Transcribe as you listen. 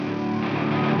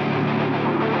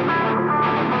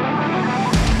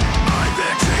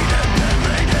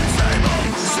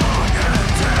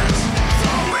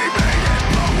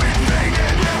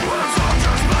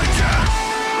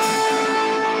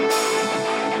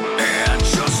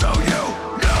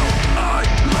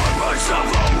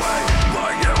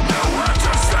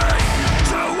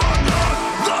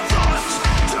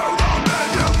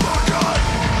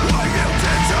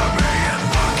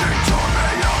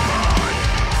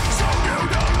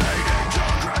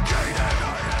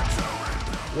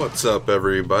What's up,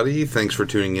 everybody? Thanks for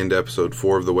tuning in to episode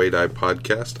 4 of the Way Die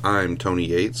podcast. I'm Tony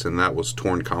Yates, and that was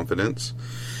Torn Confidence.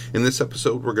 In this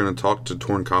episode, we're going to talk to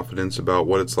Torn Confidence about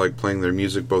what it's like playing their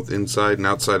music both inside and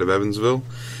outside of Evansville,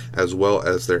 as well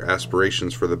as their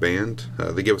aspirations for the band.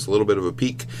 They give us a little bit of a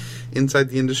peek inside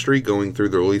the industry, going through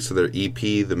the release of their EP,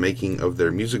 the making of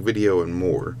their music video, and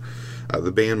more.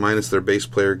 The band, minus their bass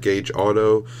player, Gage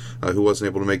Otto, who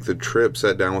wasn't able to make the trip,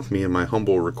 sat down with me in my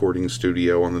humble recording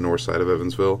studio on the north side of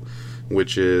Evansville,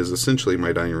 which is essentially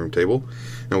my dining room table.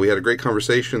 And we had a great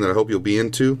conversation that I hope you'll be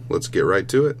into. Let's get right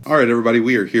to it. All right, everybody,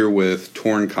 we are here with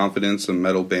Torn Confidence, a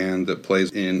metal band that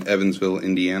plays in Evansville,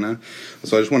 Indiana.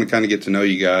 So I just want to kind of get to know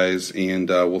you guys, and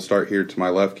we'll start here to my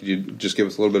left. Could you just give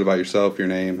us a little bit about yourself, your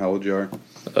name, how old you are?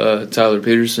 Tyler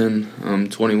Peterson. I'm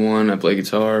 21. I play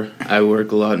guitar. I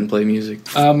work a lot and play music.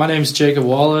 My name's Jacob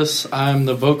Wallace. I'm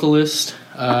the vocalist.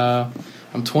 I'm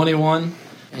 21,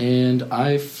 and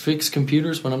I fix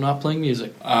computers when I'm not playing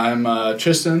music. I'm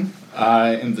Tristan.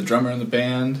 I am the drummer in the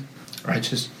band. I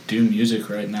just do music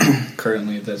right now.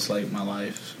 Currently, that's like my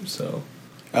life. So,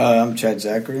 I'm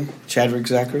Chadrick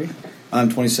Zachary. I'm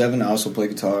 27. I also play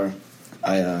guitar.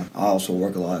 I also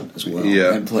work a lot as well.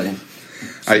 Yeah. And play.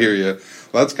 I hear you.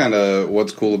 Well, that's kind of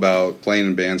what's cool about playing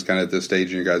in bands kind of at this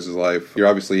stage in your guys' life. You're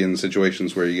obviously in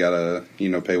situations where you gotta,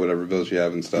 pay whatever bills you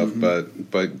have and stuff,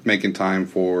 but making time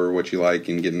for what you like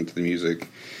and getting into the music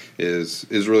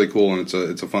is really cool, and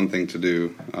it's a fun thing to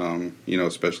do,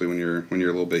 especially when you're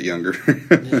a little bit younger.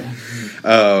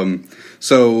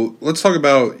 So let's talk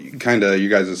about kind of you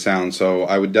guys' sound. So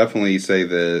I would definitely say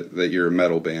that you're a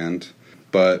metal band,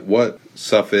 but what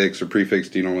suffix or prefix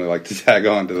do you normally like to tag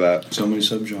on to that? So many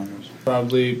subgenres.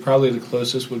 Probably the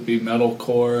closest would be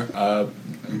metalcore.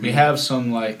 We have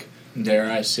some,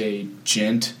 dare I say,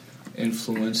 gent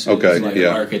influences,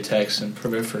 Architects and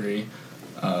Periphery.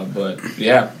 But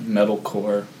yeah,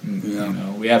 metalcore.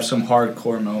 Yeah. We have some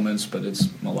hardcore moments, but it's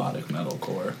melodic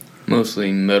metalcore.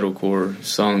 Mostly metalcore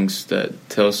songs that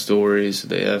tell stories.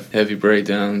 They have heavy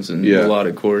breakdowns and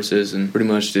melodic choruses, and pretty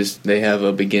much just they have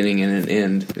a beginning and an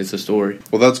end. It's a story.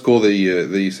 Well, that's cool that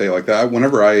you say it like that.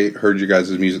 Whenever I heard you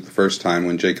guys' music the first time,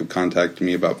 when Jacob contacted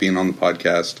me about being on the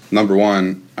podcast, number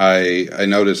one, I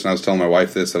noticed, and I was telling my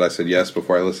wife this, that I said yes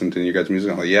before I listened to your guys'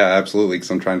 music. I'm like, yeah, absolutely,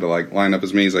 because I'm trying to line up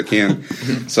as many as I can.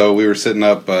 So we were sitting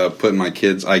up putting my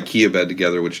kids' IKEA bed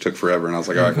together, which took forever, and I was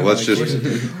like, all right, well,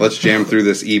 let's jam through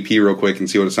this EP real quick and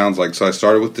see what it sounds like. So I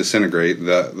started with Disintegrate,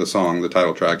 the song, the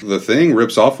title track. The thing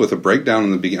rips off with a breakdown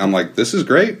in the beginning. I'm like, this is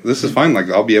great. This is fine.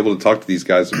 I'll be able to talk to these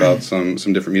guys about some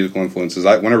different musical influences.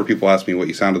 Whenever people ask me what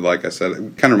you sounded like, I said,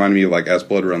 it kind of reminded me of As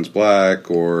Blood Runs Black,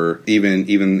 or even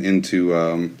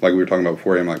into like we were talking about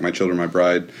before, like My Children, My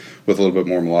Bride, with a little bit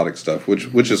more melodic stuff,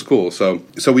 which is cool. So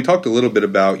we talked a little bit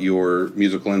about your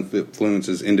musical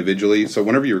influences individually. So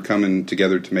whenever you were coming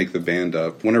together to make the band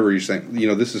up, whenever you're saying,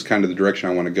 this is kind of the direction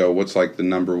I want to go, what's the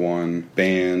number one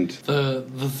band? The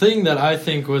thing that I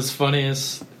think was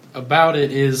funniest about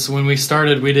it is when we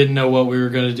started, we didn't know what we were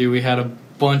going to do. We had a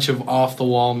bunch of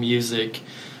off-the-wall music.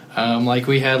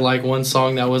 We had one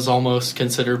song that was almost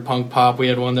considered punk pop. We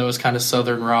had one that was kind of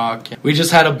southern rock. We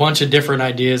just had a bunch of different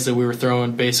ideas that we were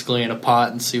throwing basically in a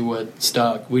pot and see what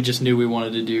stuck. We just knew we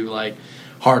wanted to do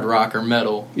hard rock or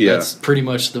metal. Yeah. That's pretty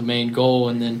much the main goal.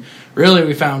 And then really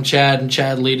we found Chad, and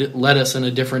Chad led us in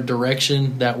a different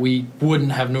direction that we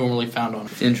wouldn't have normally found on.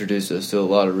 Introduced us to a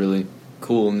lot of really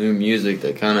cool new music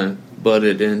that kind of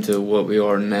butted into what we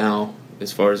are now.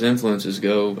 As far as influences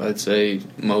go, I'd say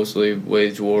mostly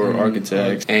Wage War,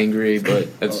 Architects, angry, but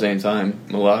at the same time,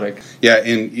 melodic. Yeah,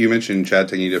 and you mentioned Chad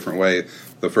taking a different way.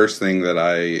 The first thing that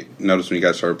I noticed when you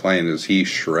guys started playing is he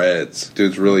shreds.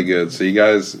 Dude's really good. So you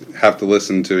guys have to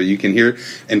listen to it. You can hear.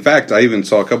 In fact, I even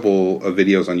saw a couple of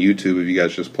videos on YouTube of you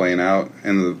guys just playing out,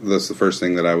 and that's the first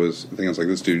thing that I was like,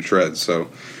 this dude shreds. So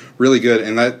really good.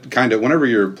 And that kind of, whenever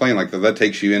you're playing like that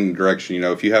takes you in a direction.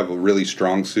 If you have a really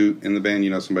strong suit in the band,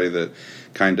 somebody that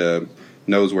kind of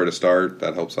knows where to start,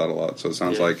 that helps out a lot. So it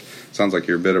sounds like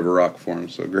you're a bit of a rock for him.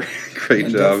 So great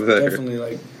job there.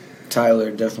 Definitely,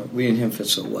 Tyler, we and him fit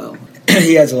so well.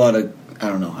 He has a lot of, I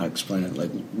don't know how to explain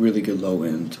it, really good low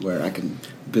end where I can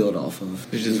build off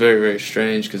of. It's just very, very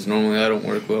strange because normally I don't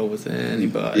work well with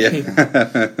anybody.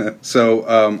 Yeah. So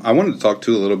I wanted to talk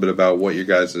too a little bit about what your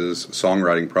guys'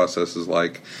 songwriting process is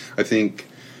like. I think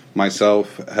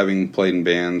myself, having played in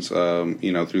bands,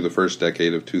 through the first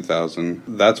decade of 2000,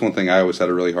 that's one thing I always had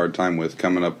a really hard time with,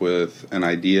 coming up with an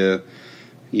idea,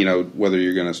 whether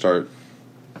you're going to start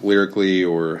lyrically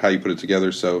or how you put it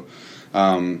together. So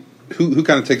who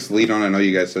kind of takes the lead on? I know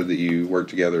you guys said that you work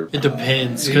together. It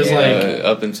depends, because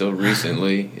up until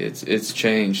recently, it's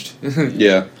changed.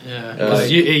 Yeah.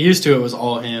 It used to, it was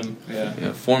all him.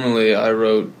 Formerly, I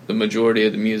wrote the majority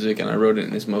of the music, and I wrote it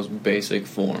in its most basic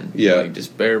form. Like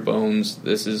just bare bones.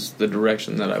 This is the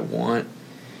direction that I want,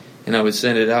 and I would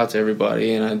send it out to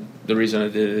everybody. And the reason I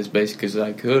did it as basic as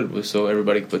I could was so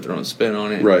everybody could put their own spin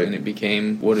on it, and it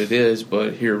became what it is.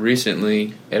 But here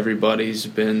recently, everybody's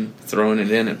been throwing it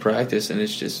in at practice, and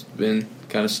it's just been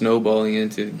kind of snowballing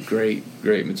into great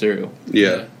material.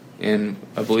 Yeah. And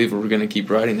I believe we're going to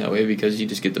keep writing that way because you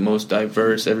just get the most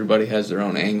diverse. Everybody has their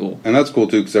own angle. And that's cool,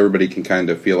 too, because everybody can kind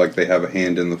of feel like they have a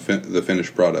hand in the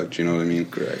finished product, you know what I mean?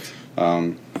 Correct.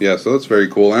 So that's very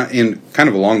cool. And kind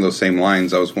of along those same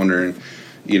lines, I was wondering,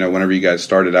 whenever you guys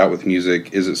started out with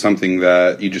music, is it something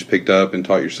that you just picked up and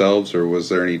taught yourselves, or was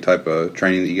there any type of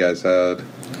training that you guys had?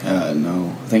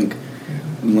 No. I think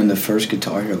when the first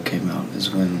Guitar Hero came out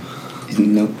is when,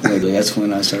 that's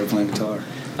when I started playing guitar.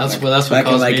 That's what back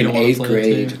caused in me to in 8th want to play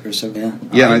grade too. or so.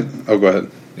 Yeah. Go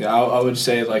ahead. Yeah, I would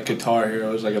say like Guitar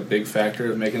Hero is like a big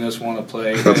factor of making us want to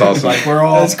play. That's awesome. Like we're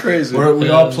all that's crazy. We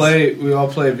all play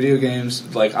video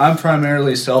games. Like I'm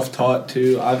primarily self-taught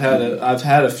too. I've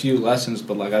had a few lessons,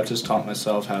 but like I've just taught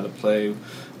myself how to play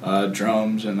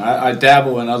drums, and I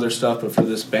dabble in other stuff, but for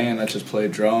this band I just play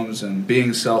drums, and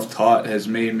being self-taught has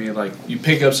made me like, you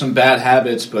pick up some bad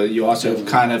habits, but you also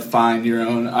kind of find your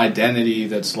own identity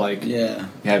that's like, you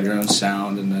have your own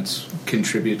sound, and that's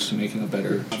contributes to making it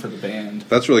better for the band.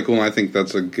 That's really cool, and I think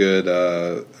that's a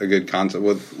good concept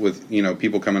with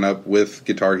people coming up with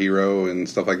Guitar Hero and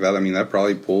stuff like that. I mean, that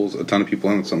probably pulls a ton of people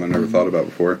in. It's something I never thought about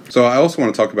before. So I also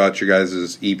want to talk about your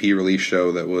guys' EP release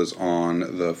show that was on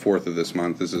the 4th of this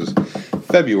month. This is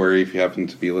February, if you happen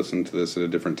to be listening to this at a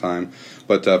different time.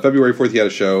 But February 4th, you had a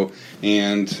show,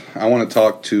 and I want to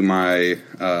talk to my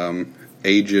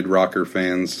aged rocker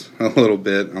fans a little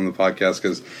bit on the podcast,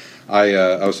 because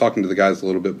I was talking to the guys a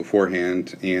little bit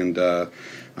beforehand, and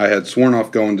I had sworn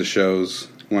off going to shows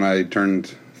when I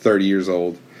turned 30 years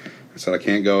old. I said, I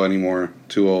can't go anymore,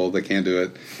 too old, I can't do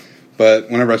it. But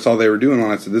whenever I saw they were doing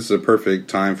one, I said, this is a perfect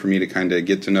time for me to kind of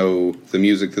get to know the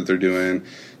music that they're doing,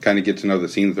 kind of get to know the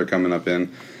scene that they're coming up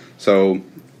in. So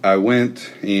I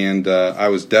went, and I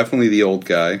was definitely the old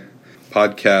guy.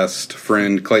 Podcast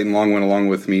friend Clayton Long went along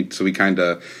with me, so we kind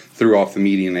of threw off the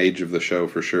median age of the show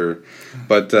for sure.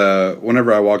 But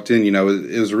whenever I walked in, it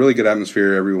was a really good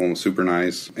atmosphere. Everyone was super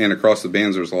nice. And across the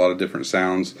bands, there was a lot of different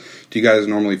sounds. Do you guys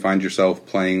normally find yourself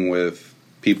playing with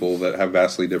people that have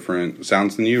vastly different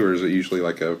sounds than you, or is it usually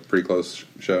like a pretty close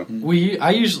show?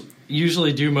 I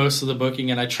usually do most of the booking,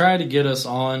 and I try to get us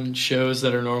on shows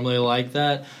that are normally like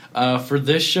that. For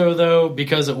this show, though,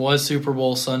 because it was Super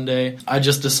Bowl Sunday, I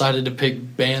just decided to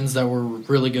pick bands that were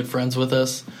really good friends with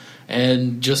us,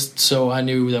 and just so I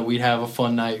knew that we'd have a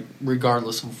fun night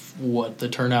regardless of what the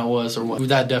turnout was or what.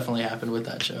 That definitely happened with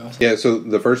that show. Yeah, so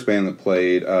the first band that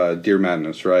played, Dear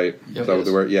Madness, right? Yep, is that what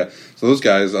they were? Yeah. So those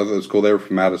guys, I thought it was cool. They were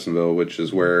from Madisonville, which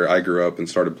is where I grew up and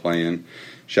started playing.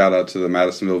 Shout out to the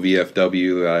Madisonville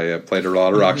VFW that I played a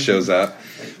lot of rock shows at.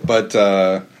 But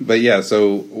yeah,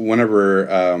 so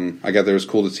whenever I got there, it was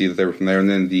cool to see that they were from there. And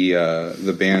then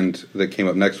the band that came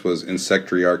up next was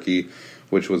Insectriarchy,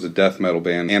 which was a death metal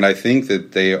band. And I think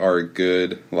that they are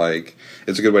good, like,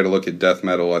 it's a good way to look at death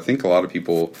metal. I think a lot of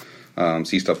people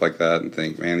see stuff like that and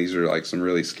think, man, these are like some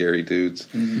really scary dudes.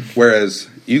 Mm-hmm. Whereas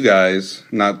you guys,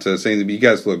 not to say that, but you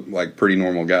guys look like pretty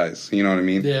normal guys. You know what I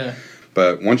mean? Yeah.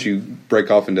 But once you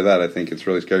break off into that, I think it's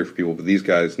really scary for people. But these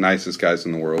guys, nicest guys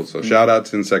in the world. So shout out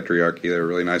to Insectriarchy. They were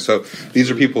really nice. So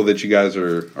these are people that you guys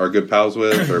are good pals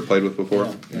with or played with before?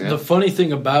 Yeah. The funny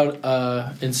thing about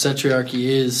Insectriarchy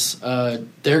is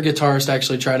their guitarist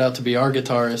actually tried out to be our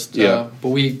guitarist. But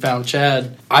we found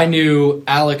Chad. I knew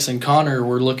Alex and Connor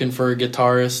were looking for a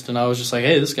guitarist, and I was just like,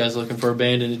 hey, this guy's looking for a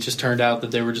band. And it just turned out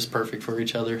that they were just perfect for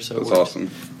each other. So that's awesome.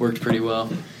 Worked pretty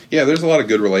well. Yeah, there's a lot of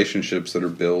good relationships that are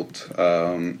built,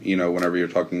 whenever you're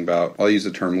talking about, I'll use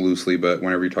the term loosely, but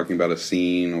whenever you're talking about a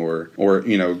scene or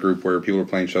a group where people are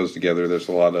playing shows together, there's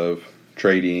a lot of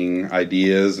trading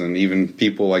ideas and even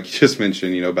people, like you just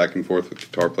mentioned, back and forth with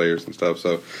guitar players and stuff.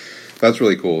 So that's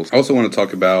really cool. I also want to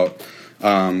talk about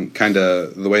kind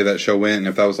of the way that show went, and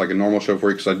if that was like a normal show for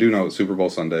you, because I do know it's Super Bowl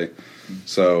Sunday.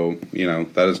 So,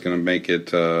 that is going to make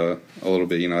it a little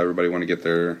bit, everybody want to get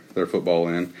their football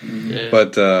in. Yeah.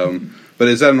 But But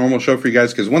is that a normal show for you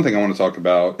guys? Because one thing I want to talk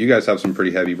about, you guys have some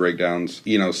pretty heavy breakdowns,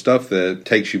 stuff that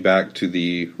takes you back to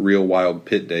the real wild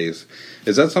pit days.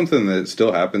 Is that something that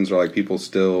still happens, or like people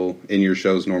still in your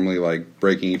shows normally like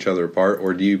breaking each other apart,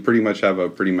 or do you pretty much have a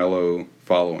pretty mellow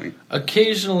following?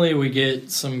 Occasionally we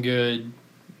get some good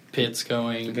pits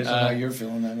going. Depends on how you're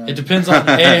feeling that night. It depends on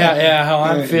how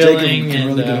I'm feeling. Jacob can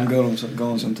really get them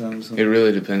going sometimes. So. It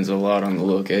really depends a lot on the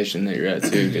location that you're at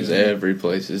too, because every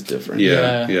place is different.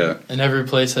 Yeah. And every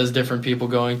place has different people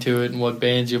going to it and what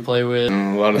bands you play with.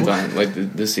 A lot of times, like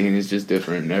the scene is just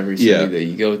different in every city that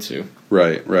you go to.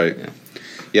 Right.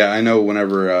 Yeah, I know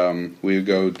whenever we would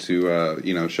go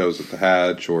to shows at the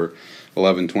Hatch or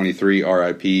 1123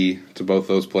 RIP to both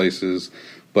those places,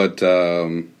 but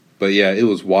yeah, it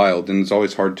was wild, and it's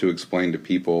always hard to explain to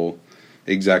people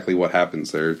exactly what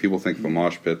happens there. If people think of a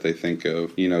mosh pit, they think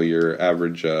of your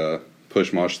average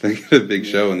push mosh thing at a big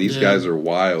show, and these guys are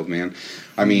wild, man.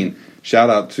 I mean, shout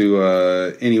out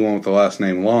to anyone with the last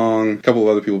name Long, a couple of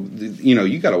other people.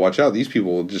 You got to watch out. These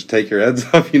people will just take your heads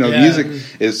off. Music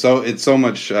is so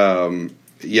much.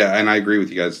 Yeah, and I agree with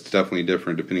you guys. It's definitely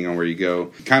different depending on where you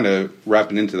go. Kind of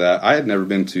wrapping into that, I had never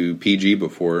been to PG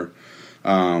before.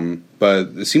 But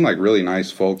it seemed like really nice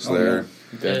folks there.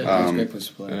 Yeah, great place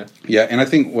to play. Yeah, and I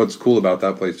think what's cool about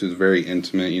that place is very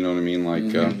intimate. You know what I mean?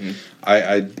 Like,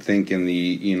 I think in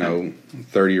the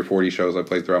 30 or 40 shows I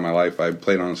played throughout my life, I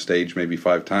played on a stage maybe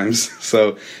 5 times.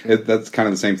 So that's kind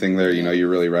of the same thing there. You're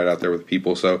really right out there with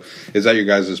people. So is that your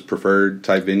guys' preferred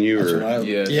type venue?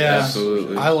 Yeah,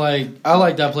 absolutely. I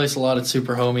like that place a lot. It's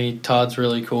super homey. Todd's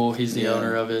really cool. He's the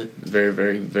owner of it. Very,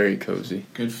 very, very cozy.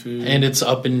 Good food. And it's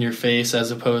up in your face as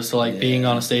opposed to being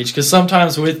on a stage. Because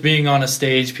sometimes with being on a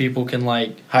stage, people can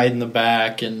hide in the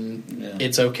back and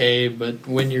it's okay. But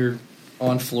when you're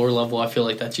on floor level, I feel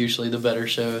like that's usually the better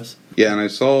shows. Yeah, and I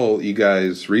saw you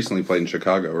guys recently played in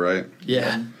Chicago, right?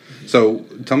 Yeah. So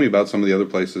tell me about some of the other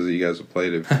places that you guys have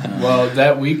played. Well,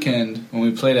 that weekend when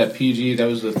we played at PG, that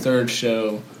was the third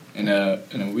show in a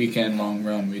weekend long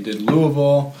run. We did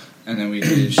Louisville, and then we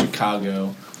did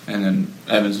Chicago, and then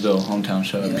Evansville, hometown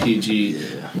show at PG.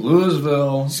 Yeah.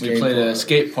 Louisville, we played at a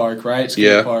skate park, right?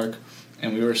 Skate park.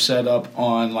 And we were set up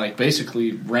on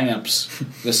basically ramps.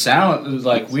 The sound was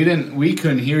we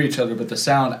couldn't hear each other, but the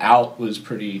sound out was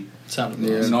pretty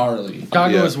gnarly.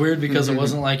 Chicago was weird because it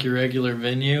wasn't like your regular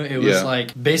venue. It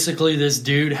was basically this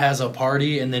dude has a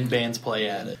party and then bands play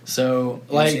at it. So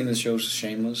you seen the show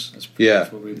Shameless?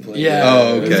 That's where we played. Yeah.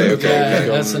 Oh, okay.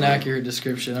 That's an accurate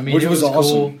description. I mean, which it was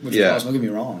awesome. cool. Which was awesome. Don't get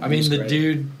me wrong. I mean, the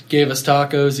dude gave us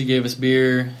tacos. He gave us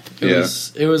beer.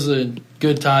 It was a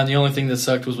good time. The only thing that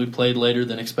sucked was we played later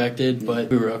than expected, but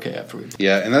we were okay afterwards.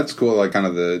 Yeah, and that's cool, kind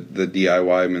of the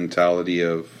DIY mentality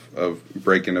of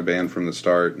breaking a band from the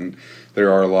start. And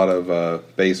there are a lot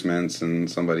of basements in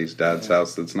somebody's dad's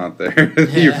house that's not there.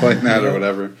 You're playing that or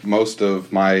whatever. Most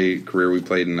of my career we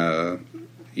played in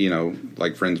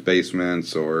friends'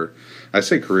 basements, or I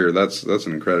say career, that's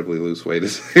an incredibly loose way to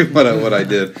say what I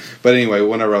did. But anyway,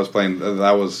 whenever I was playing,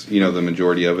 that was the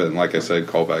majority of it. And like I said,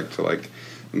 call back to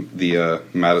the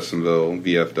Madisonville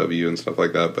VFW and stuff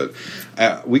like that.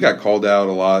 But we got called out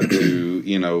a lot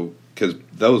to because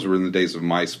those were in the days of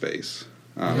MySpace.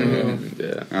 I don't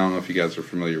know if you guys are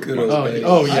familiar with MySpace.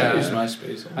 Oh yeah, I used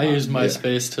MySpace. I used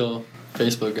MySpace till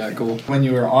Facebook got cool. When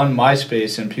you were on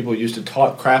MySpace and people used to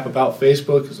talk crap about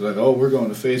Facebook, it's like, oh, we're going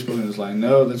to Facebook, and it's like,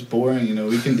 no, that's boring.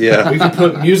 We can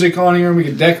put music on here, and we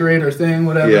can decorate our thing,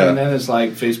 whatever. Yeah. And then it's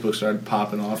like Facebook started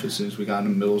popping off as soon as we got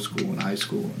into middle school and high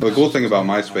school. The cool thing about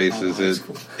MySpace is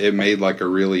it made a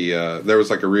really there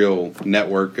was a real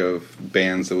network of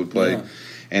bands that would play. Yeah.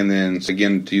 And then,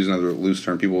 again, to use another loose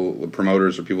term,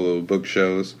 promoters or people that would book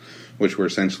shows, which were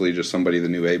essentially just somebody that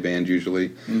knew a band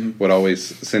usually, would always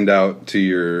send out to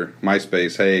your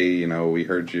MySpace, hey, we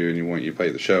heard you and you want you to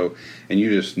play the show. And you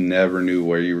just never knew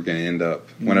where you were going to end up.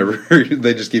 Whenever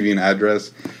they just give you an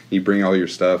address, you bring all your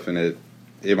stuff, and it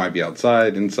might be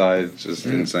outside, inside, it's just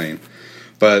insane.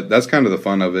 But that's kind of the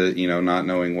fun of it, not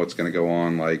knowing what's going to go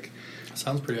on,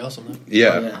 Sounds pretty awesome, though.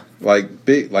 Yeah.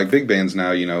 Big bands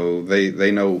now,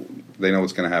 they know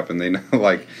what's going to happen. They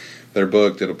know, they're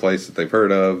booked at a place that they've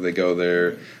heard of. They go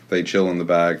there, they chill in the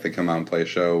back, they come out and play a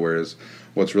show. Whereas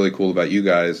what's really cool about you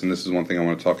guys, and this is one thing I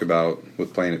want to talk about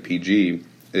with playing at PG,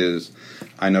 is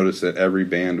I noticed that every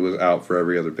band was out for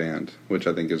every other band, which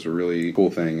I think is a really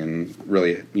cool thing, and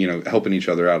really, helping each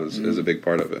other out is a big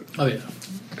part of it. Oh, yeah.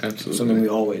 Absolutely. Something we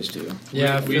always do.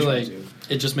 Yeah, I feel like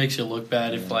it just makes you look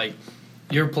bad if,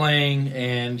 you're playing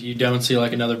and you don't see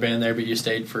like another band there, but you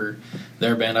stayed for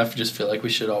their band, I just feel like we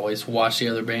should always watch the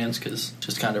other bands because it's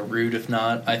just kind of rude if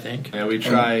not, I think. Yeah, we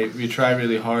try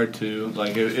really hard to.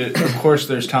 Like, of course,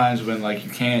 there's times when like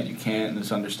you can't, and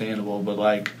it's understandable. But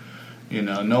like, you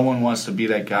know, no one wants to be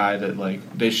that guy that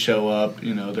like they show up,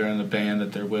 you know, they're in the band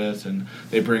that they're with, and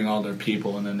they bring all their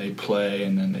people, and then they play,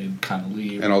 and then they kind of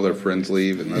leave, and all their friends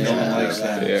leave, and that's no one likes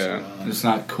that. Yeah, it's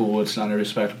not cool. It's not a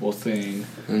respectable thing,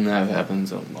 and that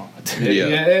happens a lot.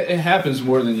 It happens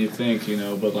more than you think, you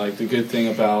know. But like the good thing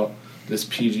about this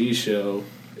PG show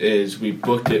is we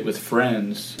booked it with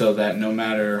friends, so that no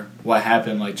matter what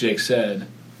happened, like Jake said,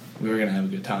 we were going to have a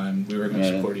good time. We were going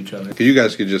to support each other. Because you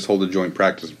guys could just hold a joint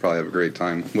practice and probably have a great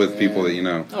time with people that you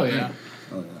know. Oh, yeah.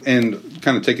 And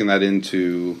kind of taking that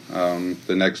into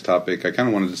the next topic, I kind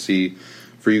of wanted to see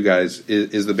for you guys,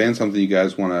 is the band something you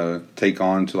guys want to take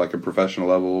on to like a professional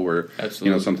level or Absolutely.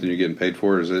 You know, something you're getting paid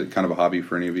for? Or is it kind of a hobby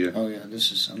for any of you? Oh, yeah,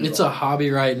 this is something. It's a hobby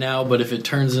right now, but if it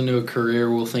turns into a career,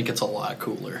 we'll think it's a lot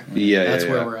cooler. That's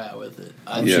where we're at with it.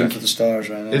 I'm shooting for the stars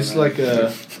right now. It's like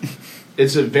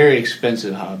it's a very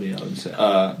expensive hobby, I would say.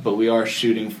 But we are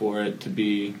shooting for it to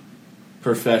be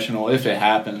professional if it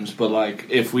happens. But like,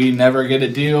 if we never get a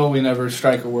deal, we never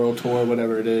strike a world tour,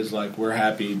 whatever it is, like we're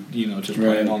happy, you know, just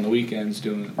playing on the weekends,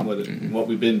 doing what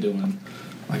we've been doing.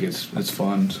 Like it's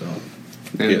fun. So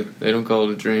they don't call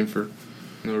it a dream for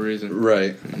no reason.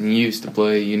 Right. And you used to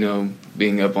play, you know,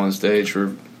 being up on stage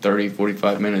for 30,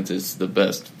 45 minutes is the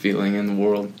best feeling in the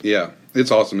world. Yeah. It's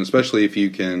awesome, especially if you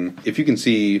can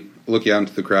see, looking out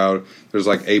into the crowd, there's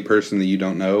like a person that you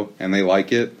don't know and they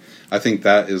like it. I think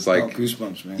that is like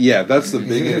goosebumps, man. Yeah, that's the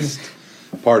biggest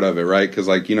part of it, right? Because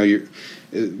like, you know,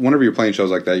 whenever you're playing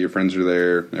shows like that, your friends are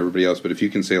there, everybody else. But if you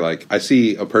can say like, I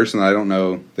see a person that I don't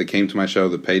know that came to my show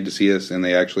that paid to see us and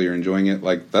they actually are enjoying it,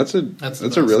 like that's a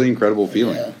really incredible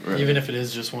feeling. Yeah. Right. Even if it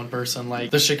is just one person,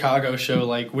 like the Chicago show,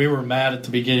 like we were mad at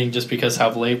the beginning just because how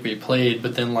late we played,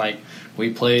 but then like we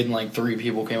played and like 3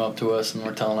 people came up to us and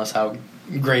were telling us how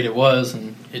great it was,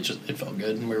 and it felt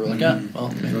good, and we were like, it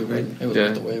was great. It was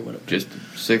worth the wait. Whatever. Just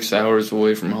 6 hours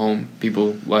away from home,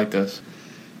 people liked us.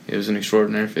 It was an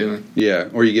extraordinary feeling. Yeah,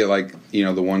 or you get like, you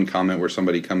know, the one comment where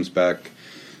somebody comes back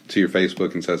to your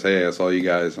Facebook and says, hey, I saw you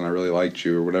guys and I really liked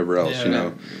you, or whatever else, you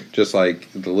know, just like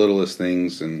the littlest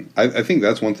things. And I think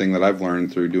that's one thing that I've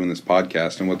learned through doing this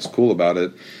podcast, and what's cool about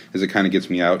it is it kind of gets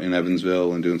me out in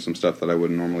Evansville and doing some stuff that I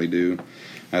wouldn't normally do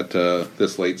at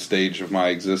this late stage of my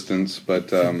existence. But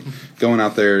going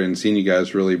out there and seeing you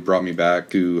guys really brought me back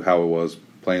to how it was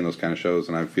playing those kind of shows,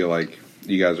 and I feel like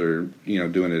you guys are, you know,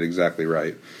 doing it exactly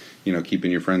right. You know,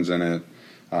 keeping your friends in it,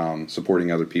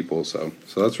 supporting other people. So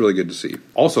that's really good to see.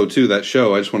 Also, too, that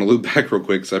show, I just want to loop back real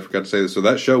quick because I forgot to say this. So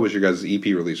that show was your guys' EP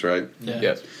release, right? Yeah.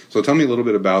 Yes. So tell me a little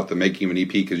bit about the making of an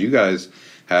EP, because you guys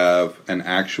have an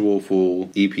actual full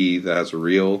EP that has a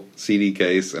real CD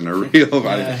case and a real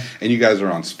and you guys are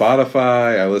on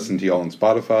Spotify. I listen to y'all on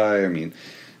Spotify. I mean,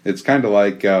 it's kind of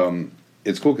like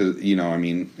it's cool because, you know, I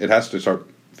mean, it has to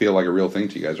feel like a real thing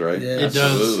to you guys, right? Yeah, it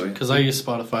does, because I use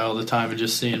Spotify all the time, and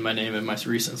just seeing my name in my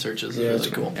recent searches is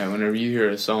really cool. Yeah, whenever you hear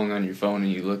a song on your phone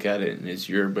and you look at it and it's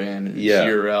your band and it's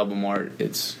your album art,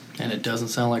 and it doesn't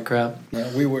sound like crap.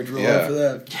 Yeah, we worked real hard for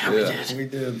that. Yeah, we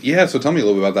did. Yeah, so tell me a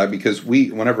little bit about that, because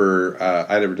we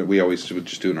always would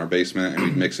just do it in our basement and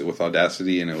we'd mix it with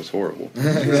Audacity, and it was horrible.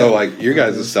 So like your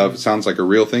guys' stuff sounds like a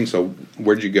real thing. So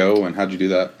where'd you go and how'd you do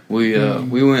that? We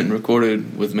went and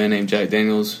recorded with a man named Jack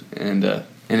Daniels, and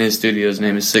in his studio, his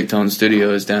name is Sick Tone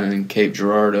Studios down in Cape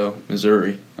Girardeau,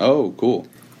 Missouri. Oh, cool.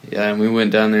 Yeah, and we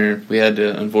went down there. We had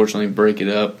to unfortunately break it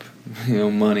up, you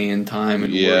know, money and time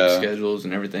and work schedules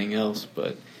and everything else.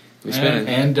 But we spent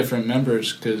and different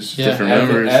members, because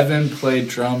Evan played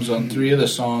drums on 3 of the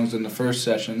songs in the first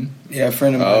session. Yeah, a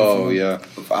friend of mine.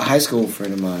 A high school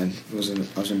friend of mine I was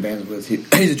in bands with.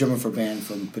 He's a drummer for a band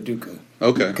from Paducah,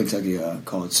 Kentucky,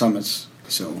 called Summits.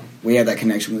 So we had that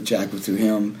connection with Jack through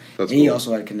him. That's and he cool.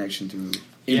 also had a connection through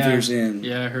In Fear's End.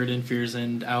 Yeah, I heard In Fear's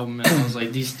End album, and I was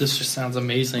like, this just sounds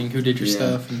amazing. Who did your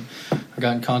stuff? And I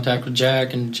got in contact with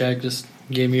Jack, and Jack just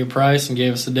gave me a price and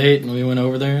gave us a date, and we went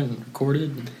over there and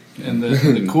recorded. And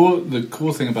the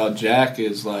cool thing about Jack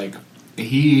is, like,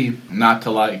 he, not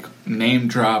to like name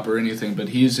drop or anything, but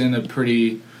he's in a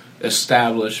pretty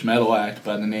established metal act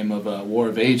by the name of War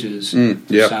of Ages.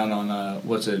 Sound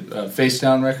on Face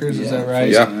Down Records, is that right?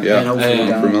 Yeah.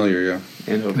 I'm familiar.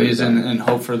 And he's in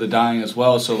Hope for the Dying as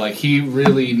well. So like he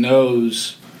really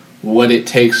knows what it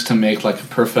takes to make like a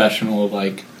professional,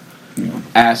 like,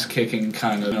 ass kicking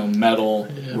kind of metal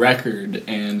record.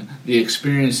 And the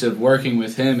experience of working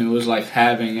with him, it was like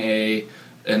having a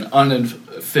an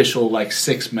unofficial like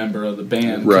 6th member of the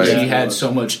band. Right. He had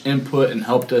so much input and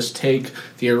helped us take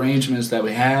the arrangements that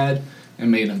we had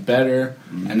and made them better.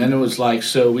 Mm-hmm. And then it was like,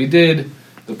 so we did,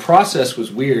 the process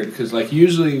was weird because like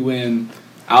usually when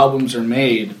albums are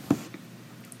made,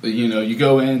 you know, you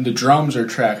go in, the drums are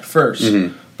tracked first.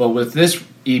 Mm-hmm. But with this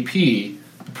EP,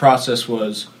 the process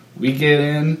was we get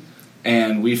in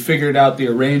and we figured out the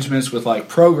arrangements with like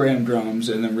programmed drums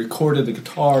and then recorded the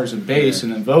guitars and bass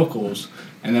and then vocals.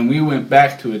 And then we went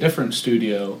back to a different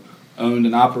studio owned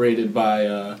and operated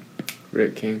by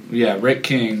Rick King. Yeah, Rick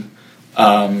King.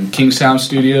 King Sound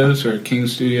Studios or King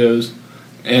Studios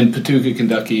in Paducah,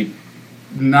 Kentucky.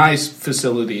 Nice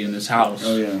facility in his house.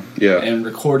 Oh, yeah. Yeah. And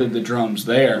recorded the drums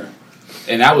there.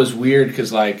 And that was weird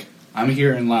because, like, I'm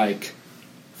hearing, like,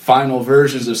 final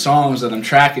versions of songs that I'm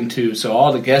tracking to, so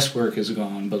all the guesswork is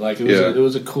gone. But, like, it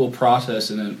was a cool process,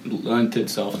 and it lent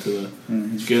itself to a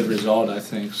good result, I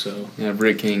think. So yeah,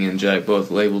 Rick King and Jack both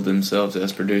labeled themselves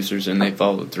as producers, and they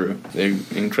followed through. They're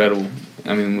incredible.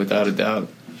 I mean, without a doubt.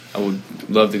 I would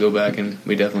love to go back, and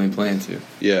we definitely plan to.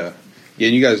 Yeah. Yeah,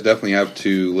 and you guys definitely have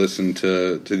to listen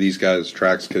to these guys'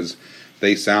 tracks because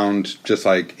they sound just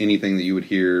like anything that you would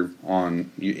hear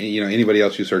on, you know, anybody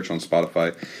else you search on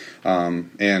Spotify.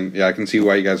 And, yeah, I can see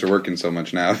why you guys are working so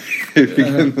much now if you're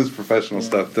getting this professional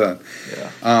stuff done.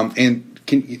 Yeah. And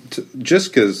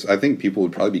just because I think people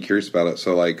would probably be curious about it,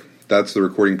 so, like, that's the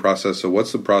recording process. So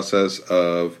what's the process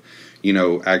of, you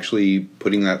know, actually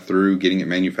putting that through, getting it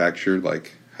manufactured?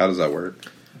 Like, how does that work?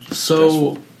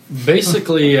 So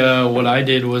basically what I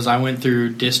did was I went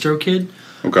through DistroKid.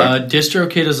 Okay.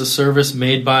 DistroKid is a service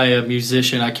made by a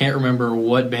musician. I can't remember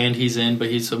what band he's in, but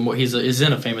he's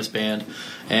in a famous band.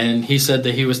 And he said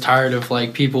that he was tired of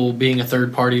like people being a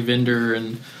third-party vendor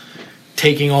and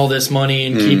taking all this money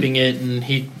and keeping it, and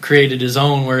he created his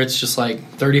own where it's just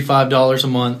like $35 a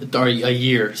month or a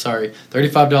year. Sorry,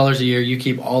 $35 a year. You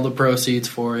keep all the proceeds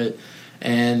for it,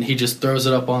 and he just throws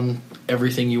it up on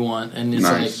everything you want, and it's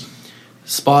like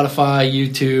Spotify,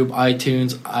 YouTube,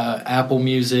 iTunes, Apple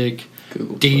Music,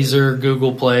 Deezer,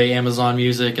 Google Play, Amazon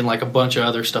Music, and like a bunch of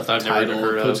other stuff that I've never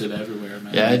heard of. Puts it everywhere,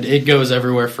 man. Yeah, it goes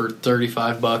everywhere for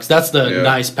 $35. That's the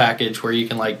nice package where you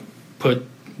can like put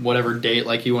whatever date,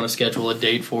 like you want to schedule a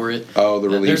date for it. Oh, the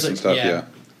release and stuff, yeah.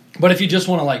 But if you just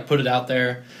want to like put it out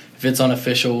there, if it's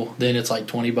unofficial, then it's like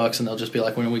 $20, and they'll just be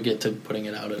like, when we get to putting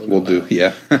it out, we'll do.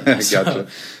 Yeah, gotcha.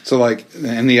 So, like,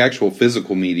 and the actual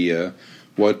physical media,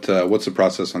 what's the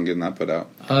process on getting that put out?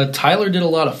 Tyler did a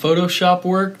lot of Photoshop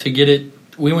work to get it.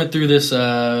 We went through this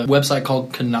website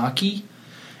called Kanaki,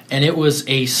 and it was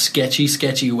a sketchy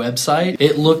website.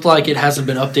 It looked like it hasn't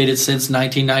been updated since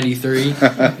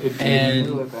 1993,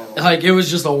 and like it was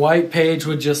just a white page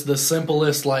with just the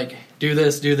simplest like do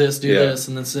this,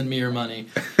 and then send me your money.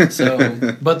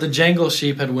 So, but the Jangle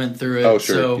Sheep had went through it. Oh,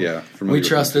 sure. So yeah. We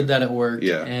trusted that it worked.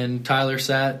 Yeah. And Tyler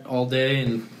sat all day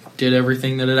and did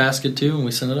everything that it asked it to, and we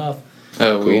sent it off.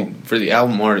 Cool. For the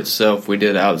album art itself, we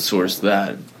did outsource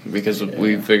that because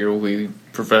we figured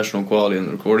professional quality on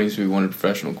the recordings. We wanted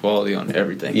professional quality on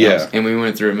everything else. And we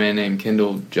went through a man named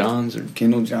Kendall Johns.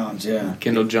 Kendall Johns, yeah.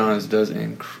 Kendall Johns does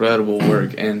incredible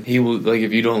work, and he will, like,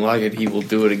 if you don't like it, he will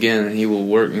do it again, and he will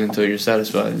work until you're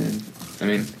satisfied. And I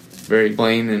mean, very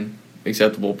plain and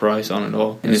acceptable price on it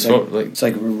all. And it's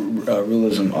like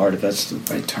realism art, if that's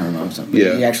the right term or something.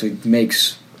 Yeah. He actually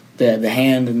makes the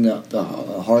hand and the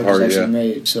heart is actually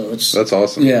made, so that's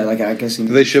awesome. Yeah, like I guess. Do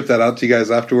they ship that out to you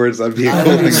guys afterwards? That'd be cool.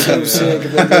 I'd be so sick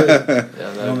if they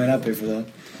did. I may not pay for that.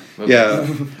 Yeah,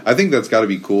 I think that's got to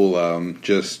be cool.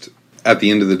 Just at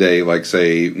the end of the day, like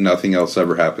say nothing else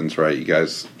ever happens, right? You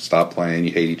guys stop playing,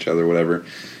 you hate each other, whatever.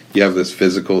 You have this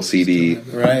physical CD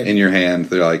in your hand.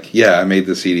 They're like, yeah, I made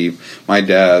the CD. My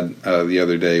dad the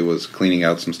other day was cleaning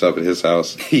out some stuff at his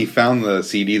house. He found the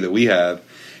CD that we had.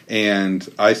 And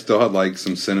I still had like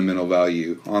some sentimental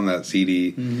value on that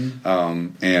CD,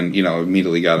 and you know,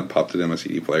 immediately got it, popped it in my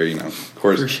CD player. You know, of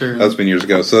course, for sure. That's been years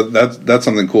ago. So that's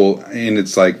something cool, and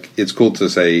it's like it's cool to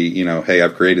say, you know, hey,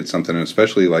 I've created something, and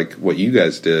especially like what you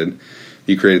guys did.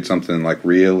 You created something like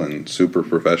real and super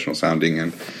professional sounding.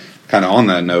 And kind of on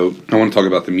that note, I want to talk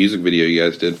about the music video you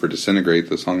guys did for "Disintegrate,"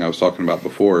 the song I was talking about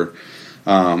before.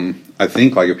 I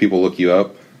think like if people look you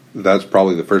up, that's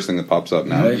probably the first thing that pops up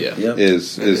now. Right. Yeah. Yep.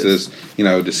 Is this, you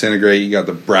know, Disintegrate? You got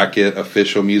the Bracket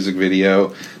official music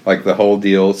video, like the whole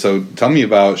deal. So tell me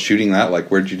about shooting that. Like,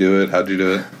 where'd you do it? How'd you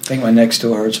do it? I think my neck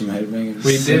still hurts from headbanging.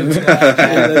 We did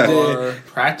our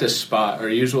practice spot, our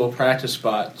usual practice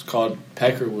spot. It's called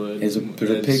Peckerwood.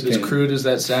 As crude as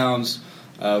that sounds,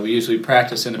 we usually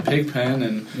practice in a pig pen,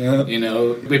 and you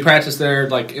know, we practice there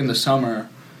like in the summer.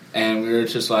 And we were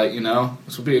just like,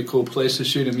 this would be a cool place to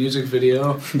shoot a music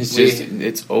video.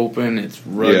 It's open, it's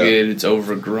rugged, it's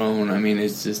overgrown. I mean,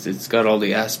 it's got all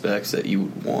the aspects that you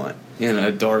would want in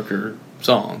a darker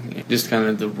song. Just kind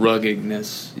of the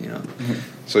ruggedness,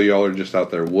 So y'all are just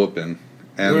out there whooping.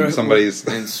 And somebody's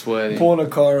and sweating, pulling a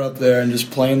car up there and just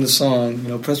playing the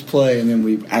song. Press play, and then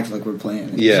we act like we're playing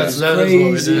it. Yeah, that's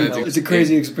crazy. It's a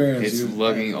crazy experience. It's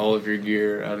lugging all of your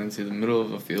gear out into the middle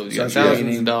of a field. You got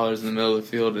thousands of dollars in the middle of the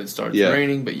field. It starts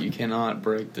raining, but you cannot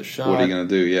break the shot. What are you gonna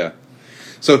do? Yeah.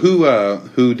 So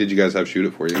who did you guys have shoot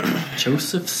it for you?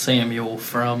 Joseph Samuel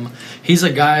he's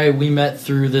a guy we met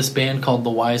through this band called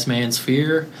The Wise Man's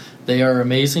Fear. They are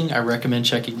amazing. I recommend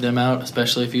checking them out,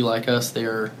 especially if you like us. They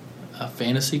are a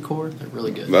fantasy core. They're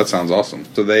really good. That sounds awesome.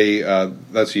 So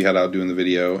that's you had out doing the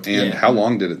video. And how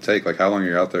long did it take? Like, how long are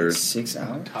you out there? 6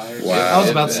 hours. Wow. I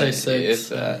was about to say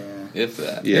 6. If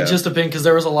that. Yeah. It just depends, because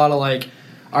there was a lot of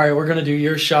all right, we're going to do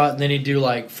your shot, and then he'd do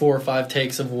 4 or 5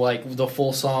 takes of the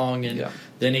full song, and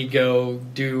then he'd go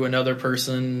do another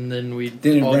person, then we'd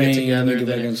all get together.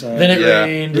 Then it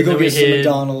rained. We go get some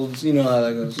McDonald's. You know how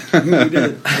that goes. We did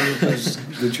it. It was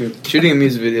a good trip. Shooting a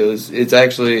music video it's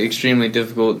actually extremely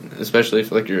difficult, especially if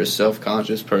you're a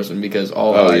self-conscious person, because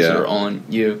all eyes are on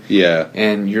you. Yeah.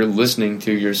 And you're listening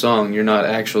to your song. You're not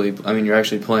actually. You're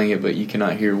actually playing it, but you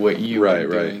cannot hear what you are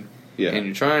doing. Right. Yeah. And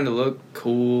you're trying to look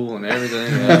cool and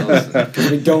everything else. Because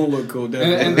we don't look cool,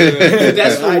 definitely. And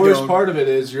that's the worst part of it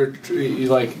is you're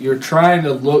trying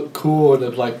to look cool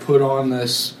to put on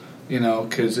this,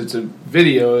 because it's a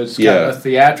video. It's got a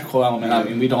theatrical element. I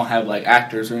mean, we don't have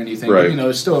actors or anything. Right. But,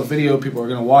 it's still a video people are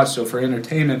going to watch. So for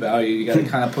entertainment value, you got to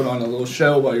kind of put on a little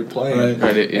show while you're playing.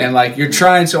 Right. And you're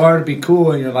trying so hard to be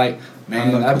cool, and you're like,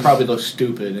 man, that probably looks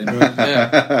stupid.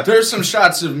 And there's some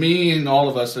shots of me and all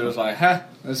of us that was like,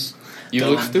 this. You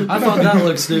look stupid. I thought that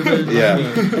looked stupid. Yeah.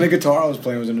 And the guitar I was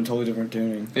playing was in a totally different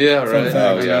tuning. Yeah, right.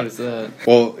 I noticed that.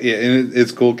 Well, yeah, and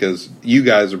it's cool because you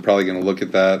guys are probably going to look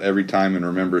at that every time and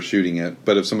remember shooting it.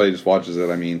 But if somebody just watches it,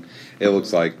 it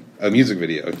looks like a music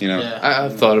video, Yeah.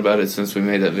 I've thought about it since we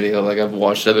made that video. I've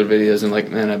watched other videos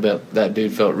and man, I bet that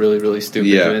dude felt really, really stupid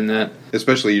doing that.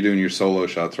 Especially you're doing your solo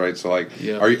shots, right? So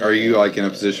are you in a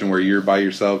position where you're by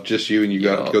yourself, just you, and you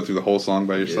got to go through the whole song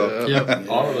by yourself? Yep.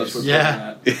 All of us were doing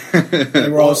that.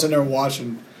 And we're all sitting there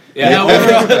watching. Yeah,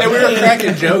 and we were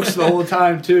cracking jokes the whole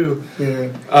time too.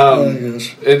 Yeah. And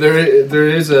there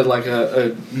is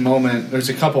a moment. There's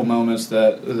a couple moments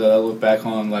that I look back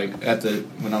on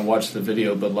when I watched the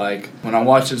video. But when I'm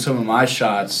watching some of my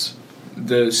shots,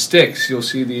 the sticks, you'll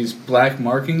see these black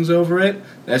markings over it.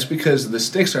 That's because the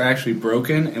sticks are actually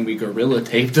broken, and we gorilla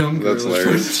taped them. That's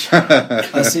hilarious.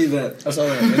 I see that. I saw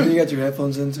that. And you got your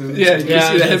headphones into it. Yeah, you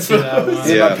see the headphones.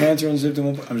 Yeah, my pants are unzipped.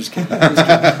 I'm just kidding.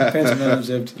 Pants are not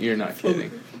unzipped. You're not kidding.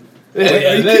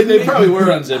 Yeah, they probably were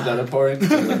unzipped at a point.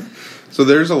 So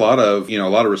there's a lot of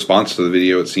response to the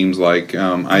video. It seems like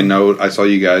I saw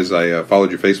you guys. I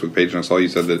followed your Facebook page and I saw you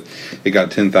said that it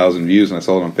got 10,000 views, and I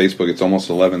saw it on Facebook. It's almost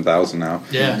 11,000 now.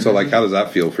 Yeah. So how does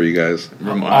that feel for you guys?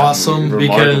 Awesome,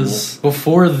 because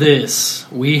before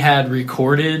this we had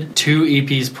recorded 2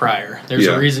 EPs prior. There's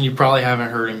a reason you probably haven't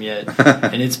heard them yet,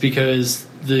 and it's because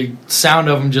the sound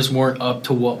of them just weren't up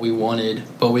to what we wanted,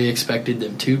 but we expected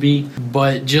them to be.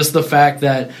 But just the fact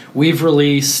that we've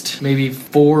released maybe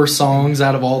 4 songs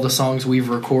out of all the songs we've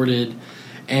recorded,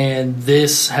 and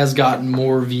this has gotten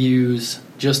more views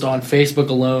just on Facebook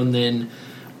alone than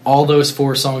all those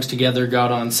 4 songs together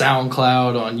got on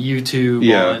SoundCloud, on YouTube,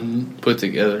 on put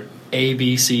together.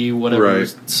 ABC, whatever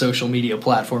social media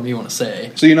platform you want to say.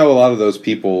 So a lot of those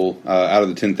people out of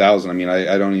the 10,000.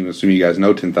 I don't even assume you guys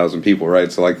know 10,000 people,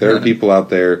 right? So there are people out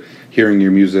there hearing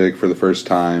your music for the first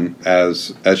time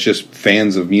as just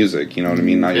fans of music. You know what I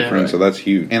mean? Not your friends. Right. So that's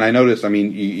huge. And I noticed.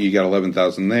 You got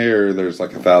 11,000 there. There's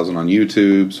 1,000 on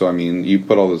YouTube. So you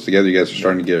put all this together. You guys are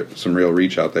starting to get some real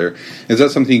reach out there. Is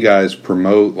that something you guys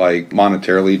promote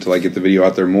monetarily to get the video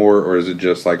out there more, or is it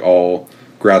just all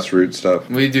grassroots stuff?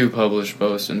 We do publish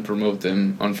posts and promote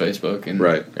them on Facebook and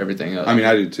everything else.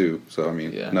 I do too. So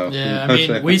no.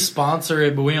 Yeah, we sponsor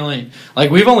it, but we only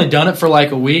we've only done it for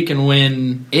a week, and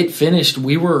when it finished,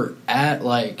 we were at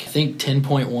I think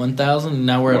 10.1 thousand, and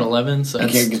now we're at 11. So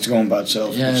it's going by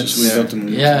itself. Yeah, we built them.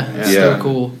 It's still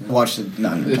cool. Watched it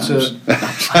 900 times.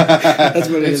 That's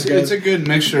what it is. It's a good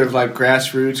mixture of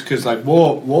grassroots, because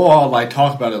we'll all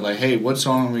talk about it. Hey, what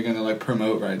song are we gonna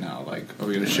promote right now? Are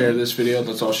we gonna share this video?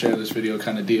 Let's all share this video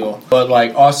kind of deal. But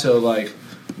also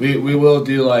We will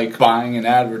do like buying an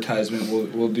advertisement.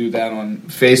 We'll do that on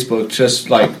Facebook. Just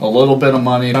like a little bit of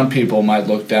money. Some people might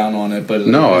look down on it, but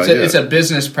it's a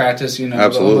business practice.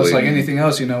 Absolutely. Almost like anything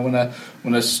else.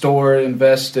 When a store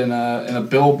invests in a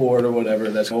billboard or whatever,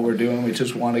 that's what we're doing. We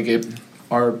just want to get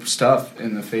our stuff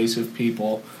in the face of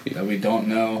people that we don't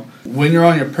know. When you're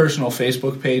on your personal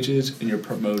Facebook pages and you're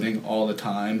promoting all the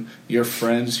time, your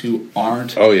friends who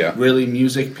aren't really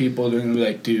music people, they're going to be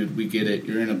like, dude, we get it.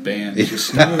 You're in a band.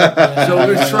 So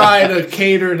we're trying to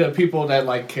cater to people that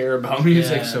like care about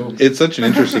music. Yeah. So it's such an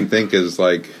interesting thing because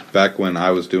like back when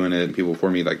I was doing it and people before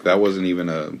me, like that wasn't even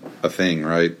a thing,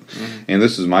 right? Mm-hmm. And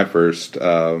this is my first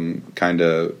kind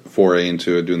of foray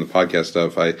into doing the podcast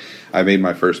stuff. I made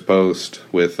my first post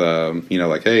with,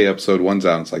 like, hey, episode 1's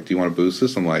out. It's like, do you want to boost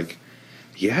this? I'm like,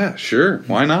 yeah, sure.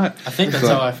 Why not? I think that's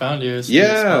how I found you.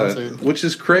 Which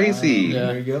is crazy.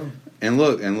 There you go. And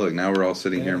look, now we're all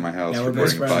sitting here in my house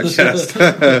recording a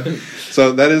podcast.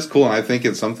 So that is cool. And I think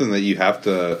it's something that you have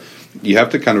to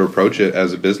kind of approach it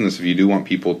as a business if you do want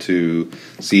people to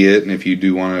see it, and if you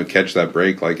do want to catch that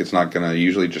break, like it's not going to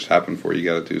usually just happen for you. You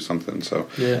got to do something. So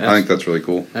I think that's really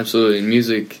cool. Absolutely.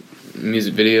 Music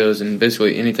videos and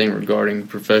basically anything regarding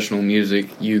professional music,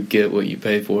 you get what you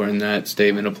pay for, and that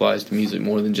statement applies to music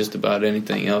more than just about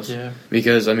anything else. Yeah.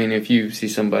 Because, I mean, if you see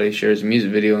somebody shares a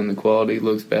music video and the quality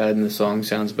looks bad and the song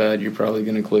sounds bad, you're probably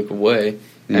going to click away.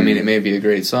 Mm-hmm. I mean, it may be a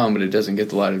great song, but it doesn't get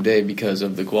the light of day because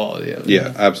of the quality of it.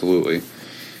 Yeah, absolutely.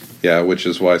 Yeah, which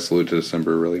is why Salute to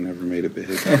December really never made it big.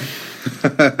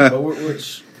 But we're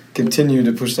continue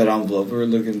to push that envelope. We're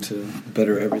looking to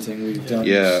better everything we've done.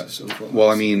 Yeah. So far. Well,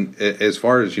 I mean, as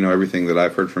far as everything that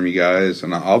I've heard from you guys,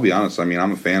 and I'll be honest, I mean,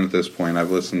 I'm a fan at this point.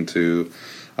 I've listened to,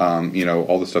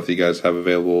 all the stuff that you guys have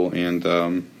available, and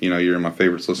you're in my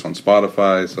favorites list on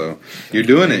Spotify. So you're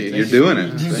doing it. You're doing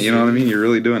it. You know what I mean? You're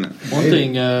really doing it. One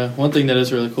thing that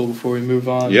is really cool before we move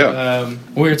on. Yeah.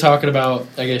 We were talking about,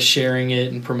 I guess, sharing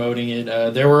it and promoting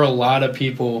it. There were a lot of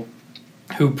people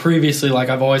who previously, like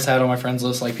I've always had on my friends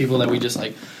list, like people that we just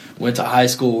like went to high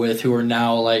school with, who are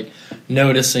now like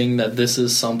noticing that this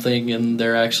is something, and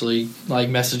they're actually like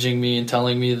messaging me and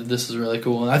telling me that this is really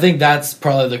cool. And I think that's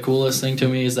probably the coolest thing to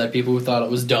me, is that people who thought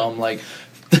it was dumb like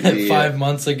 5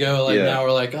 months ago, now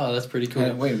we're like, oh, that's pretty cool.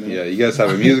 Wait a minute. Yeah, you guys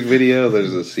have a music video.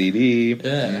 There's a CD.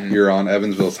 Yeah, you're on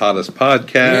Evansville's hottest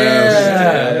podcast.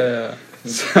 Yeah.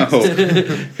 So,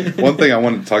 one thing I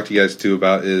wanted to talk to you guys too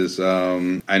about is,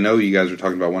 I know you guys are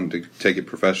talking about wanting to take it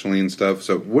professionally and stuff.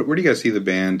 So, where do you guys see the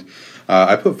band?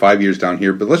 I put 5 years down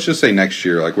here, but let's just say next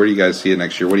year. Like, where do you guys see it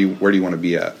next year? Where do you want to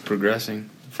be at? Progressing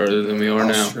further than we are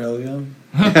now. Australia.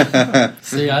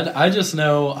 See, I just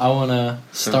know I want to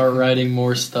start writing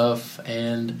more stuff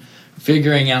and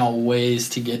figuring out ways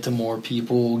to get to more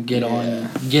people, get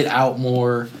out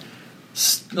more,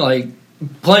 like.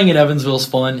 Playing at Evansville is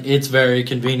fun. It's very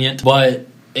convenient, but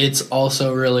it's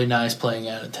also really nice playing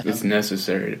out of town. It's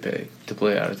necessary to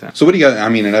play out of town. So what do you got? I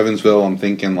mean, in Evansville, I'm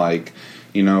thinking like,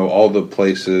 all the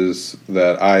places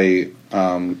that I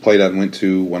played at and went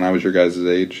to when I was your guys'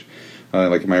 age,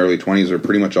 like in my early 20s, are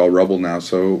pretty much all rubble now.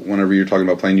 So whenever you're talking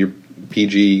about playing your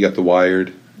PG, you got the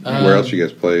Wired. Where else you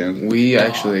guys play in? We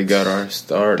actually got our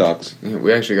start. Docs.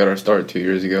 We actually got our start 2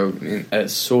 years ago at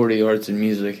Sortie Arts and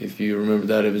Music. If you remember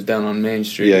that, it was down on Main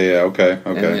Street. Yeah. Okay.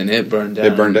 And then it burned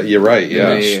down. You're right.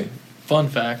 Yeah. Fun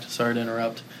fact. Sorry to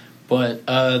interrupt, but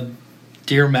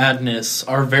Dear Madness,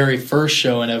 our very first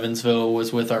show in Evansville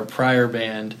was with our prior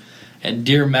band, and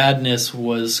Dear Madness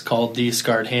was called The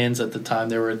Scarred Hands at the time.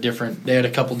 They had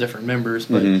a couple different members,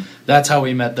 but that's how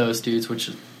we met those dudes, which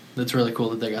is. That's really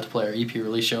cool that they got to play our EP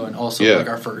release show and also like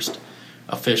our first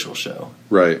official show.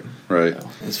 Right. So.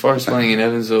 As far as playing in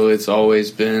Evansville, it's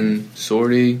always been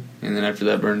Sortie, and then after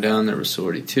that burned down, there was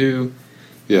Sortie 2.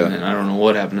 Yeah. And then I don't know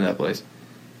what happened to that place.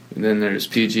 And then there's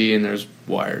PG and there's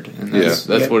Wired, and that's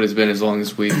what it's been as long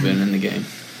as we've been in the game.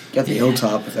 Got the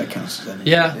Hilltop, if that counts as anything.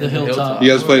 Yeah, the Hilltop.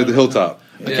 You guys play at the Hilltop?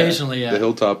 Occasionally, yeah. The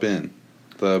Hilltop Inn.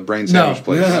 The brain sandwich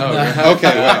place. No.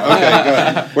 Okay, go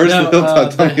ahead. Where's the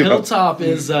Hilltop? The Hilltop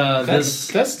is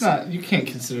that's not. You can't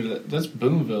consider that. That's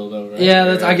Boonville, though, right?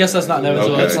 Yeah, I guess that's not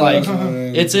Evansville. Okay. It's like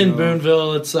it's in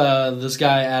Boonville. It's this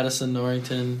guy Addison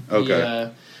Norrington. Okay.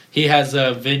 He has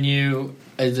a venue.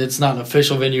 It's not an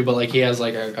official venue, but like he has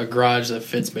like a garage that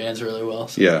fits bands really well.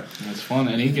 So. Yeah, that's fun,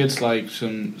 and he gets like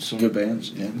some good bands.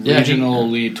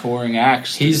 Regionally touring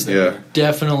acts. He's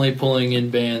definitely pulling in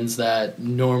bands that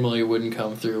normally wouldn't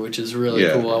come through, which is really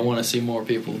cool. I want to see more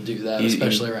people do that,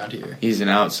 especially around here. He's an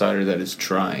outsider that is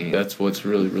trying. That's what's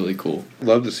really, really cool.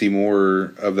 Love to see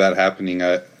more of that happening.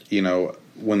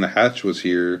 When the Hatch was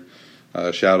here,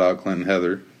 shout out Clint and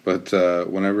Heather. But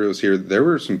whenever it was here, there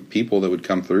were some people that would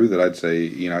come through that I'd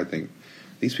say, I think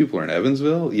these people are in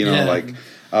Evansville.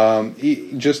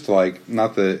 Just like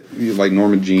not the like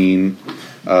Norma Jean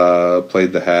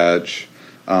played the Hatch.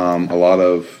 A lot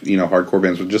of hardcore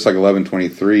bands, just like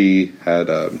 1123 had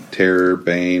Terror,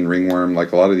 Bane, Ringworm,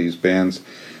 like a lot of these bands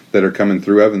that are coming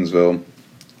through Evansville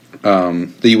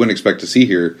that you wouldn't expect to see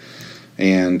here.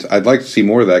 And I'd like to see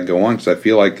more of that go on because I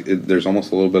feel like there's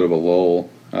almost a little bit of a lull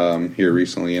here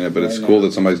recently in it, but it's cool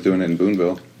that somebody's doing it in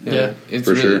Boonville. Yeah, it's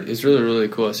really, really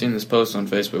cool. I seen this post on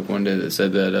Facebook one day that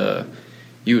said that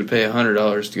you would pay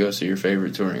 $100 to go see your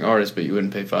favorite touring artist, but you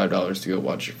wouldn't pay $5 to go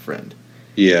watch your friend.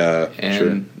 Yeah,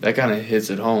 and that kind of hits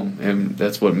it home, and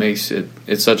that's what makes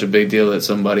it's such a big deal that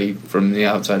somebody from the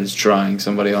outside is trying,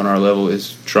 somebody on our level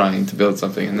is trying to build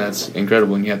something, and that's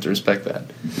incredible, and you have to respect that.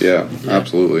 Yeah.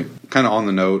 Absolutely. Kind of on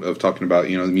the note of talking about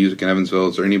the music in Evansville,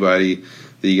 is there anybody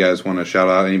that you guys want to shout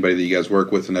out? Anybody that you guys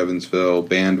work with in Evansville,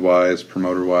 band-wise,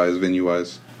 promoter-wise,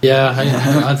 venue-wise? Yeah,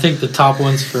 I think the top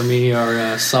ones for me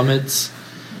are Summits.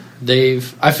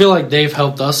 I feel like they've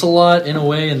helped us a lot in a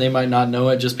way, and they might not know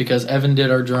it just because Evan did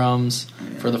our drums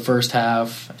for the first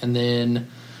half, and then,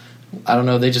 I don't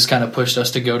know, they just kind of pushed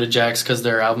us to go to Jack's because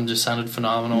their album just sounded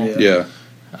phenomenal. Yeah.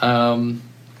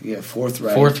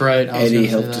 Forthright. Forthright. Eddie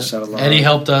helped us out a lot. Eddie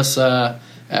helped us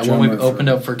when we opened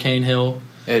up for Cane Hill.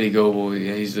 Eddie Goebel,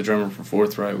 he's the drummer for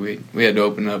Forthright. We had to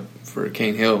open up for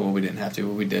Cane Hill. Well, we didn't have to,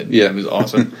 but we did. Yeah. It was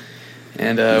awesome.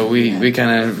 And we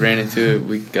kind of ran into it.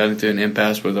 We got into an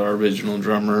impasse with our original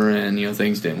drummer, and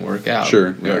things didn't work out.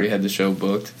 Sure, we already had the show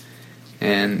booked,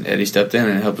 and Eddie stepped in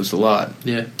and helped us a lot.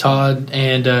 Yeah, Todd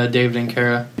and David and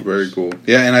Kara. Very cool.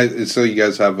 Yeah, and so you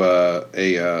guys have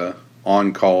a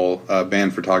on-call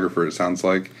band photographer. It sounds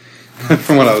like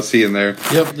from what I was seeing there.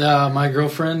 Yep, my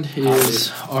girlfriend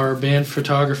is our band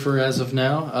photographer as of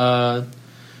now.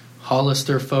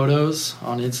 Hollister Photos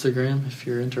on Instagram if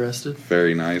you're interested.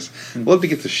 Very nice. Love to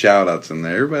get the shout outs in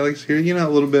there. Everybody likes to hear, a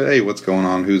little bit, hey, what's going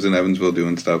on? Who's in Evansville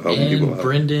doing stuff, helping people out?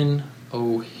 Brendan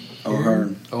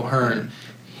O'Hearn.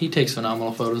 He takes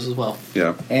phenomenal photos as well.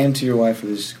 Yeah. And to your wife for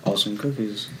these awesome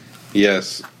cookies.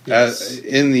 Yes.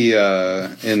 In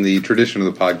the tradition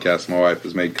of the podcast, my wife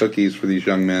has made cookies for these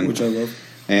young men. Which I love.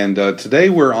 And today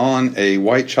we're on a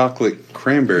white chocolate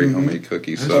cranberry homemade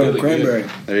cookie. So really cranberry.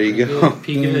 There you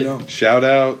go. Shout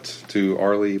out to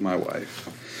Arlie, my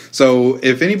wife. So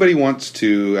if anybody wants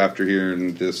to, after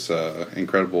hearing this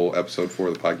incredible episode 4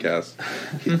 of the podcast,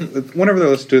 whenever they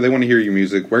listen to it, they want to hear your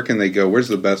music, where can they go? Where's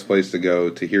the best place to go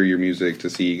to hear your music, to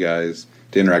see you guys,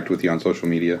 to interact with you on social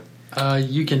media?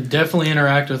 You can definitely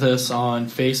interact with us on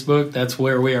Facebook. That's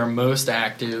where we are most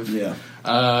active. Yeah.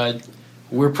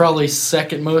 We're probably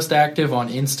second most active on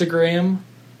Instagram,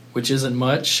 which isn't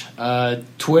much.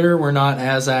 Twitter, we're not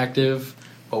as active,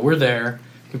 but we're there.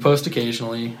 We post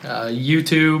occasionally.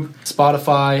 YouTube,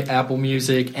 Spotify, Apple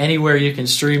Music, anywhere you can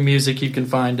stream music, you can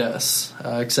find us,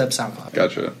 except SoundCloud.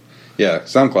 Gotcha. Yeah,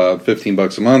 SoundCloud,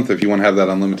 $15 a month if you want to have that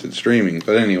unlimited streaming.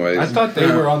 But anyways, I thought they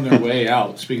were on their way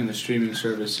out. Speaking of streaming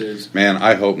services, man,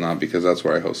 I hope not, because that's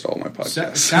where I host all my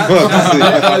podcasts.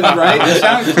 Right?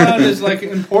 SoundCloud is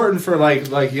important for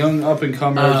like young up and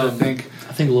comers. I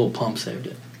think Lil Pump saved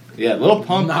it. Yeah, Lil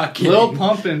Pump. Not kidding. Lil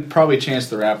Pump and probably Chance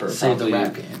the Rapper saved the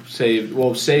rap game.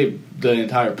 Saved the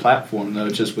entire platform though,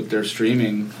 just with their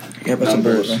streaming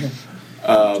numbers.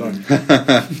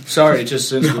 Sorry, just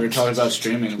since we were talking about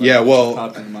streaming,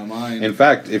 popped into my mind. In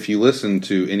fact, if you listen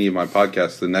to any of my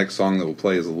podcasts, the next song that will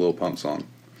play is a Lil Pump song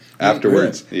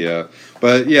afterwards. Really? Yeah,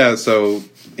 but yeah. So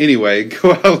anyway,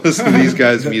 go out and listen to these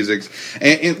guys' music.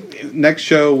 And next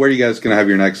show, where are you guys going to have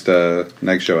your next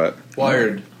show at?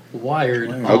 Wired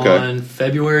on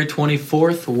February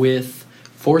 24th with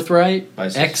Forthright,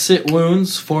 Vices. Exit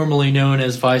Wounds, formerly known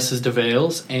as Vices de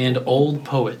Vales, and Old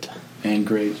Poet. And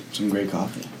some great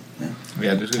coffee.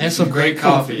 Yeah, and some great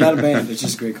coffee. Not a band, it's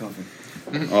just great coffee.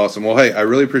 Awesome. Well, hey, I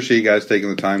really appreciate you guys taking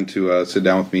the time to sit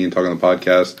down with me and talk on the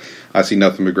podcast. I see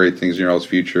nothing but great things in your all's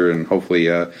future, and hopefully,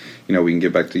 we can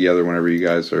get back together whenever you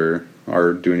guys are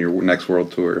doing your next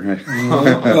world tour.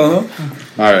 All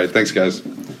right, thanks, guys.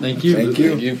 Thank you. Thank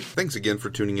you. Thanks again for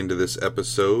tuning into this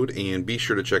episode, and be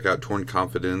sure to check out Torn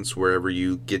Confidence wherever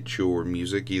you get your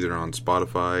music, either on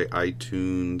Spotify,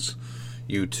 iTunes,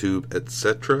 YouTube,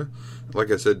 etc. Like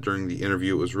I said during the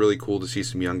interview, it was really cool to see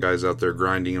some young guys out there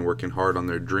grinding and working hard on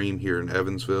their dream here in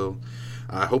Evansville.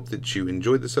 I hope that you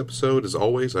enjoyed this episode. As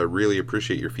always, I really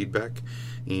appreciate your feedback.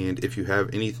 And if you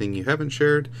have anything you haven't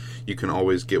shared, you can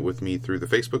always get with me through the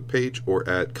Facebook page or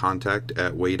at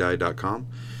contact@waydai.com.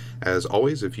 As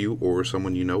always, if you or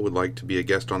someone you know would like to be a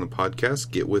guest on the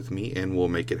podcast, get with me and we'll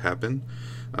make it happen.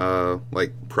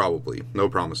 Probably. No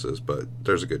promises, but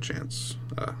there's a good chance.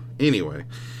 Anyway,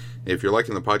 if you're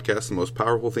liking the podcast, the most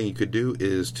powerful thing you could do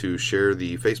is to share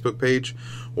the Facebook page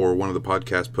or one of the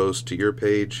podcast posts to your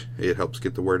page. It helps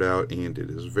get the word out, and it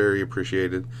is very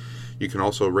appreciated. You can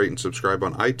also rate and subscribe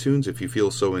on iTunes if you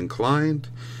feel so inclined.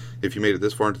 If you made it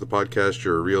this far into the podcast,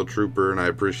 you're a real trooper, and I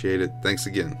appreciate it. Thanks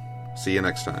again. See you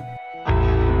next time.